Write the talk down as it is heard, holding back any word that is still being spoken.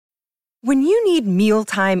When you need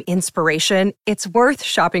mealtime inspiration, it's worth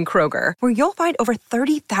shopping Kroger, where you'll find over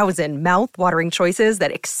 30,000 mouth-watering choices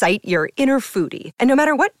that excite your inner foodie. And no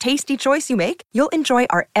matter what tasty choice you make, you'll enjoy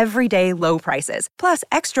our everyday low prices, plus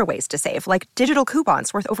extra ways to save, like digital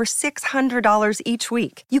coupons worth over $600 each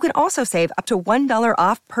week. You can also save up to $1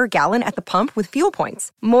 off per gallon at the pump with fuel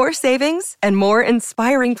points. More savings and more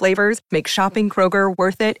inspiring flavors make shopping Kroger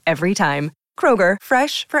worth it every time. Kroger,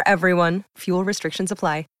 fresh for everyone. Fuel restrictions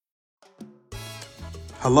apply.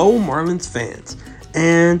 Hello, Marlins fans,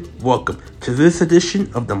 and welcome to this edition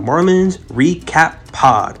of the Marlins Recap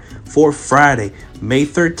Pod for Friday, May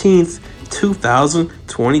 13th,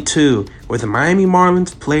 2022, where the Miami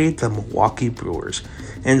Marlins played the Milwaukee Brewers.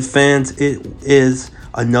 And fans, it is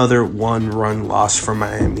another one-run loss for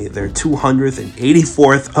Miami, their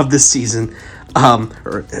 284th of the season,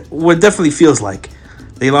 or what it definitely feels like.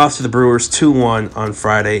 They lost to the Brewers 2-1 on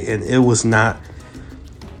Friday, and it was not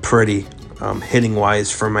pretty. Hitting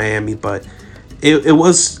wise for Miami, but it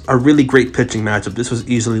was a really great pitching matchup. This was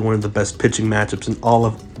easily one of the best pitching matchups in all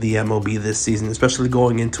of the MLB this season, especially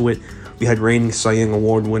going into it. We had reigning Cy Young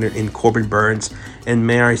Award winner in Corbin Burnes, and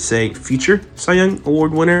may I say future Cy Young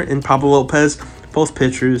Award winner in Pablo Lopez, both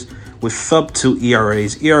pitchers with sub-2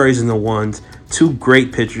 ERAs in the ones. Two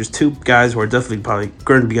great pitchers, two guys who are definitely probably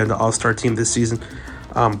going to be on the All-Star team this season,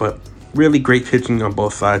 but really great pitching on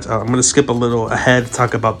both sides. I'm going to skip a little ahead to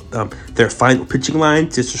talk about their final pitching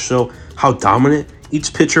line just to show how dominant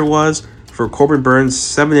each pitcher was. For Corbin Burnes,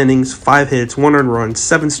 7 innings, 5 hits, 1 earned run,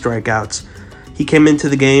 7 strikeouts. He came into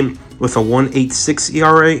the game with a 1.86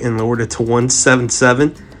 ERA and lowered it to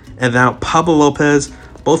 1.77. And now Pablo Lopez,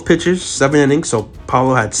 both pitchers, 7 innings. So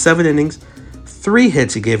Pablo had 7 innings, 3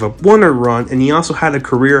 hits. He gave up 1 earned run, and he also had a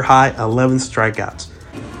career high 11 strikeouts.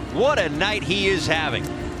 What a night he is having.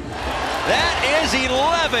 That is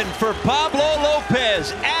 11 for Pablo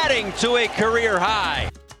Lopez, adding to a career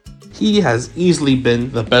high. He has easily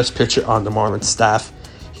been the best pitcher on the Marlins staff.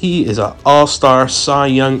 He is an all-star Cy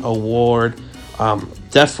Young Award,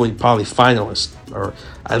 definitely probably finalist, or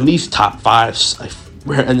at least top 5.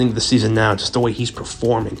 We're ending the season now, just the way he's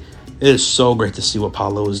performing. It is so great to see what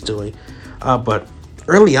Pablo is doing. But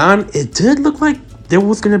early on, it did look like there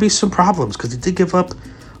was going to be some problems, because he did give up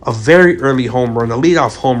a very early home run, a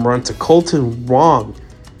leadoff home run to Kolten Wong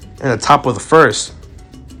in the top of the first.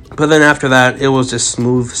 But then after that, it was just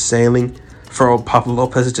smooth sailing for Pablo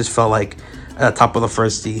Lopez. It just felt like at the top of the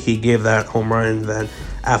first, he gave that home run, and then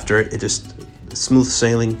after it just smooth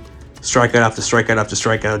sailing, strikeout after strikeout after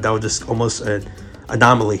strikeout. That was just almost an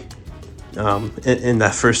anomaly in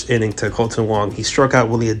that first inning to Kolten Wong. He struck out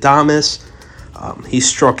Willy Adames. He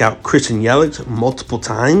struck out Christian Yelich multiple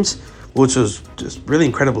times, which was just really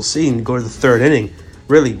incredible seeing. Go to the third inning,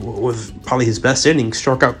 really was probably his best inning.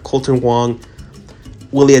 Struck out Kolten Wong,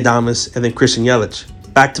 Willy Adames, and then Christian Yelich.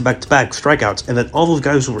 Back-to-back strikeouts. And then all those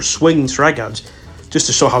guys who were swinging strikeouts just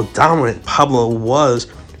to show how dominant Pablo was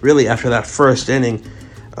really after that first inning.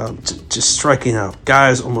 Just striking out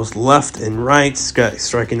guys almost left and right.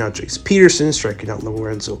 Striking out Jace Peterson, striking out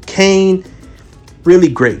Lorenzo Cain. Really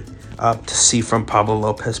great to see from Pablo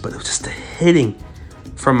Lopez, but it was just the hitting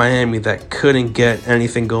from Miami that couldn't get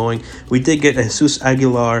anything going. We did get a Jesus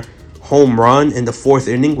Aguilar home run in the 4th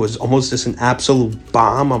inning, was almost just an absolute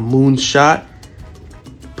bomb, a moonshot.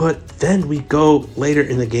 But then we go later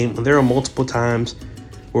in the game when there were multiple times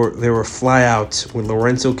where there were flyouts when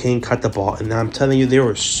Lorenzo Cain cut the ball, and I'm telling you, they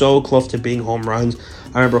were so close to being home runs.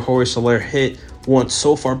 I remember Jorge Soler hit one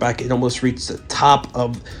so far back it almost reached the top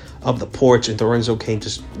of the porch, and Lorenzo Cain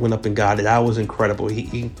just went up and got it. That was incredible.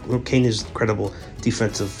 Cain is incredible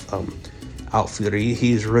defensive outfielder.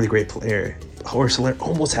 He's a really great player. Jorge Soler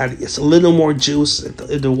almost had just a little more juice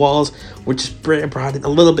at the walls, which brought it a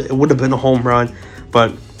little bit. It would have been a home run,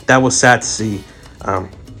 but that was sad to see.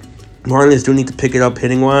 Marlins do need to pick it up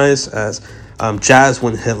hitting-wise, as Jazz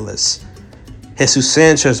went hitless. Jesus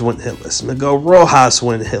Sanchez went hitless. Miguel Rojas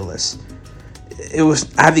went hitless. It was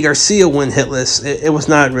Avi Garcia went hitless. It was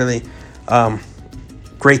not really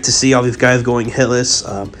great to see all these guys going hitless.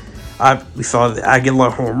 We saw the Aguilar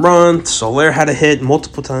home run. Soler had a hit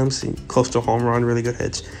multiple times, close to a home run, really good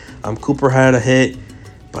hits. Cooper had a hit,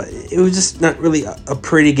 but it was just not really a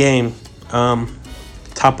pretty game.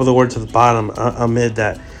 Top of the order to the bottom amid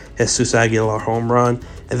that Jesus Aguilar home run.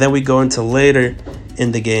 And then we go into later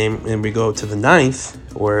in the game, and we go to the 9th,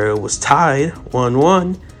 where it was tied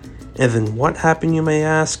 1-1. And then what happened, you may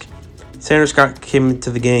ask? Sanders Scott came into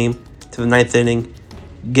the game to the 9th inning,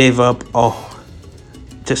 gave up,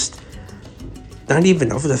 just not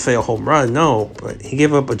even over the fail home run, no, but he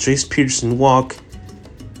gave up a Jace Peterson walk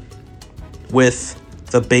with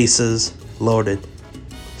the bases loaded.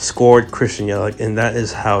 scored Christian Yelich, and that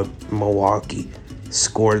is how Milwaukee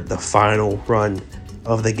scored the final run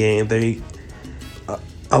of the game.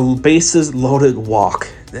 A bases loaded walk.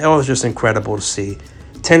 That was just incredible to see.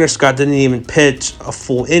 Tanner Scott didn't even pitch a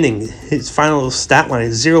full inning. His final stat line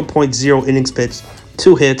is 0.0 innings pitched,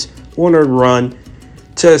 2 hits, 1 earned run.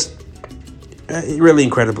 Just really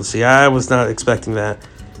incredible to see. I was not expecting that.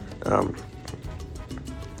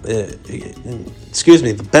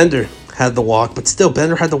 The Bender had the walk, but still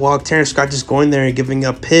Bender had the walk. Tanner Scott just going there and giving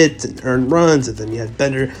up hits and earned runs, and then you had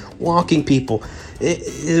Bender walking people.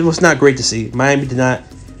 It was not great to see. Miami did not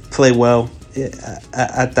play well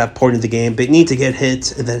at that point of the game. They need to get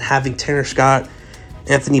hits, and then having Tanner Scott,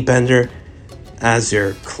 Anthony Bender as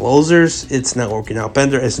your closers, it's not working out.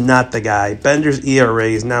 Bender is not the guy. Bender's ERA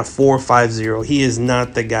is now 4.50. He is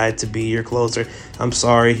not the guy to be your closer. I'm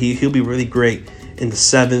sorry. He'll be really great in the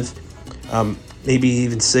 7th, maybe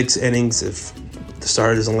even 6 innings if the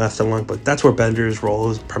starter isn't left alone. But that's where Bender's role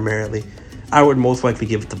is primarily. I would most likely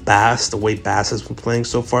give it to Bass. The way Bass has been playing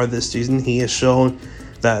so far this season, he has shown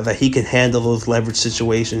that he can handle those leverage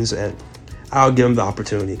situations, and I'll give him the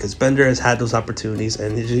opportunity because Bender has had those opportunities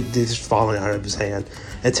and they're just falling out of his hand.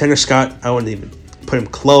 And Tanner Scott, I wouldn't even put him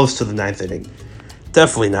close to the 9th inning.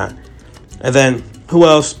 Definitely not. And then who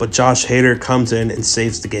else but Josh Hader comes in and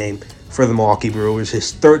saves the game for the Milwaukee Brewers,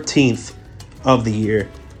 his 13th of the year.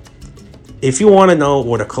 If you want to know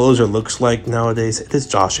what a closer looks like nowadays, it is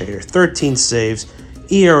Josh Hader. 13 saves,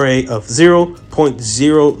 ERA of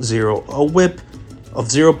 0.00, a whip of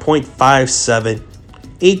 0.57,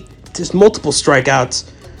 8 just multiple strikeouts.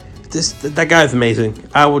 That guy's amazing.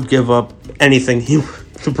 I would give up anything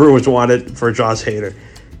the Brewers wanted for Josh Hader.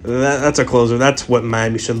 That's a closer. That's what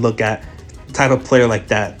Miami should look at. A type of player like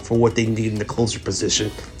that for what they need in the closer position.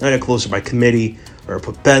 Not a closer by committee or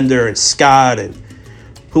put Bender and Scott and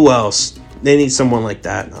who else. They need someone like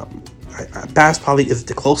that. Bass probably is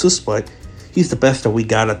the closest, but he's the best that we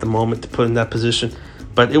got at the moment to put in that position.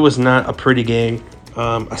 But it was not a pretty game.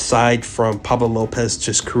 Aside from Pablo Lopez's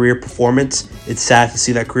just career performance, it's sad to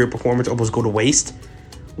see that career performance almost go to waste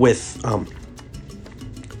with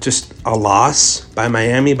just a loss by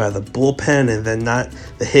Miami, by the bullpen, and then not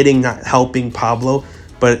the hitting not helping Pablo.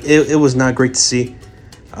 But it was not great to see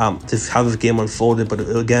how this game unfolded. But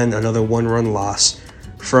again, another 1-run loss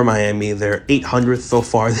for Miami. They're 800th so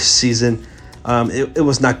far this season. It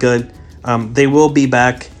was not good. They will be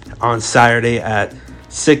back on Saturday at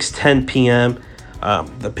 6:10 p.m.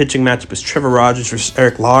 The pitching matchup is Trevor Rogers versus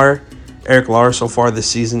Eric Lauer. Eric Lauer so far this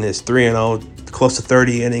season is 3-0, close to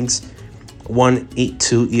 30 innings,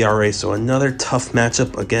 1.82 ERA. So another tough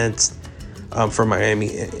matchup against for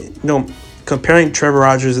Miami. Comparing Trevor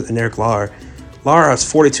Rogers and Eric Lauer, Lauer has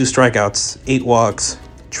 42 strikeouts, 8 walks.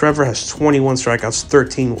 Trevor has 21 strikeouts,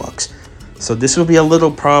 13 walks. So this will be a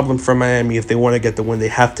little problem for Miami if they want to get the win. They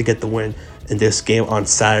have to get the win in this game on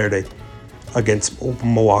Saturday against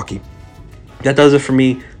Milwaukee. That does it for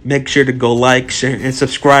me. Make sure to go like, share, and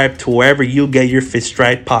subscribe to wherever you get your Fish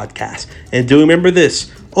Stride podcast. And do remember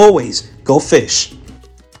this, always go fish.